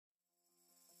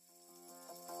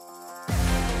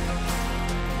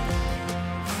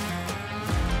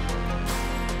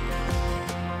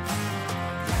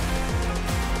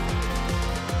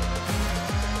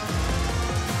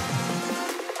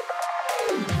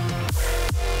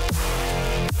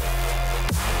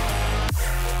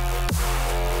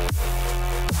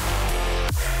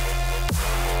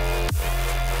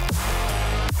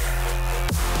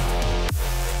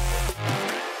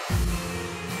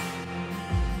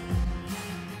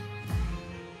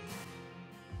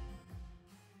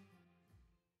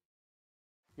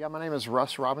Yeah, my name is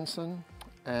Russ Robinson,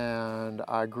 and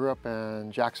I grew up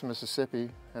in Jackson,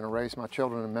 Mississippi, and raised my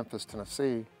children in Memphis,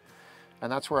 Tennessee.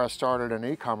 And that's where I started an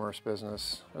e-commerce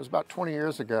business. It was about 20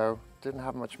 years ago. Didn't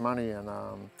have much money, and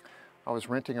I was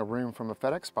renting a room from a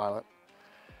FedEx pilot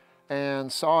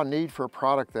and saw a need for a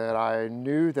product that I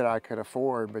knew that I could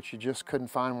afford, but you just couldn't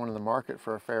find one in the market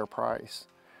for a fair price.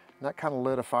 And that kind of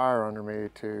lit a fire under me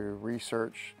to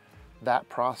research that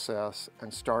process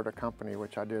and start a company,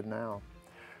 which I did now.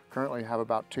 Currently have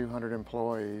about 200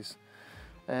 employees,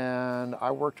 and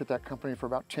I worked at that company for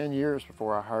about 10 years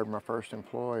before I hired my first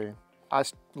employee. I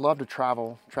love to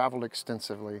traveled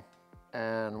extensively,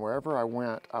 and wherever I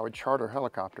went, I would charter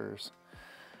helicopters.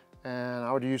 And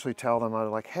I would usually tell them, I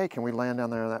was like, hey, can we land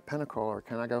down there on that pinnacle, or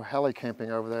can I go heli camping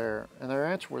over there? And their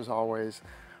answer was always,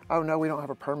 oh no, we don't have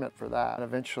a permit for that. And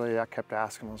eventually I kept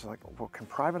asking, I was like, well, can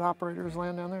private operators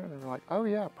land down there? And they were like, oh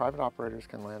yeah, private operators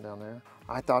can land down there.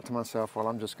 I thought to myself, well,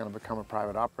 I'm just gonna become a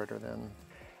private operator then.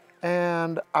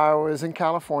 And I was in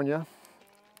California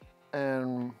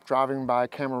and driving by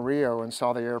Camarillo and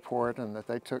saw the airport and that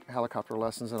they took helicopter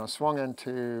lessons, and I swung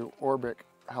into Orbit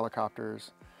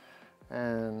helicopters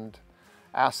and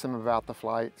asked them about the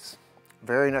flights.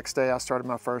 Very next day I started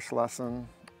my first lesson,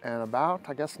 and about,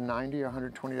 I guess, 90 or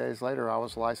 120 days later, I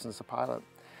was licensed as a pilot.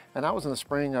 And that was in the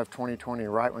spring of 2020,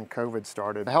 right when COVID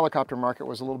started. The helicopter market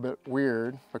was a little bit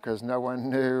weird because no one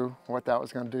knew what that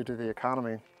was going to do to the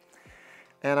economy.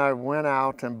 And I went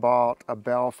out and bought a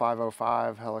Bell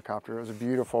 505 helicopter. It was a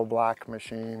beautiful black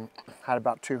machine, had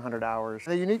about 200 hours.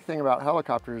 The unique thing about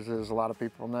helicopters is, a lot of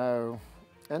people know,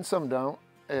 and some don't,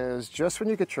 is just when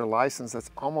you get your license, it's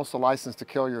almost a license to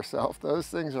kill yourself. Those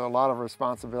things are a lot of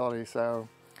responsibility. So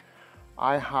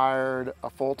I hired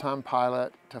a full-time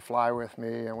pilot to fly with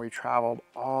me, and we traveled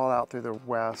all out through the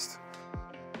West.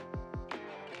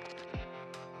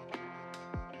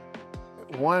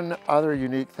 One other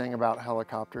unique thing about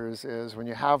helicopters is when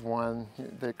you have one,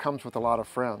 it comes with a lot of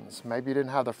friends. Maybe you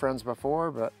didn't have the friends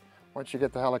before, but once you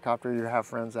get the helicopter, you have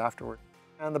friends afterward.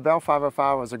 And the Bell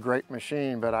 505 was a great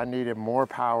machine, but I needed more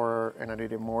power and I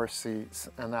needed more seats.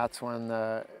 And that's when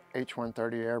the H-130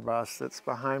 Airbus that's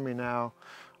behind me now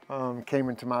came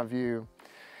into my view.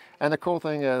 And the cool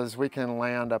thing is we can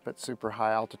land up at super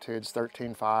high altitudes,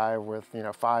 13.5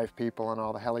 with 5 people and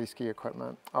all the heli ski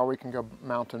equipment. Or we can go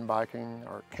mountain biking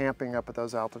or camping up at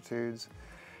those altitudes.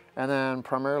 And then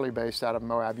primarily based out of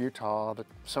Moab, Utah, the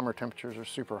summer temperatures are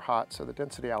super hot, so the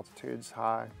density altitude's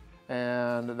high.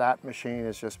 And that machine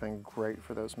has just been great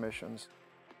for those missions.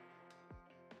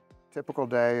 Typical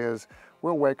day is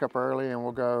we'll wake up early and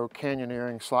we'll go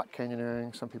canyoneering, slot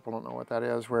canyoneering. Some people don't know what that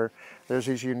is, where there's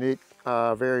these unique,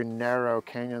 very narrow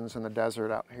canyons in the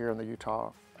desert out here in the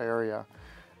Utah area.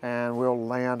 And we'll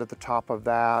land at the top of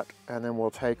that, and then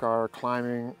we'll take our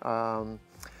climbing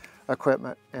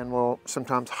equipment and we'll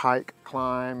sometimes hike,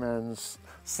 climb, and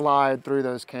slide through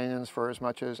those canyons for as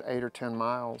much as 8 or 10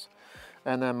 miles.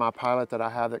 And then my pilot that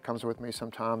I have that comes with me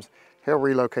sometimes, he'll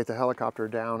relocate the helicopter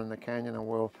down in the canyon and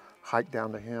we'll hike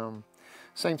down to him.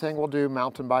 Same thing, we'll do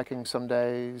mountain biking some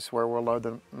days where we'll load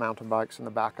the mountain bikes in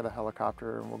the back of the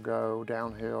helicopter and we'll go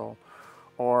downhill,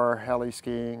 or heli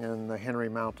skiing in the Henry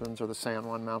Mountains or the San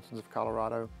Juan Mountains of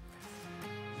Colorado.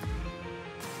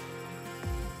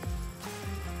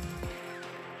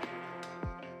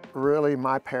 Really,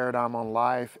 my paradigm on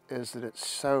life is that it's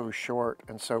so short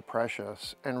and so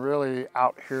precious. And really,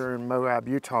 out here in Moab,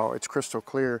 Utah, it's crystal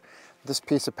clear. This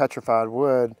piece of petrified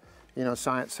wood,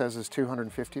 science says is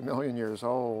 250 million years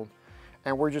old.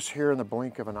 And we're just here in the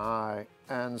blink of an eye.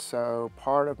 And so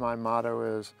part of my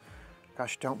motto is,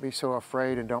 gosh, don't be so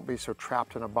afraid and don't be so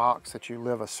trapped in a box that you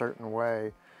live a certain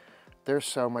way. There's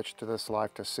so much to this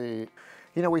life to see.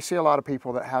 We see a lot of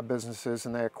people that have businesses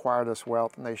and they acquire this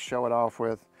wealth and they show it off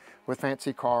with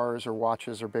fancy cars or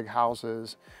watches or big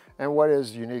houses. And what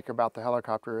is unique about the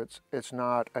helicopter, it's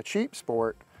not a cheap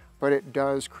sport, but it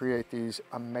does create these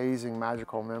amazing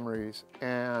magical memories.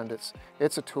 And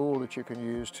it's a tool that you can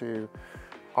use to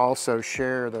also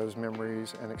share those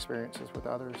memories and experiences with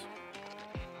others.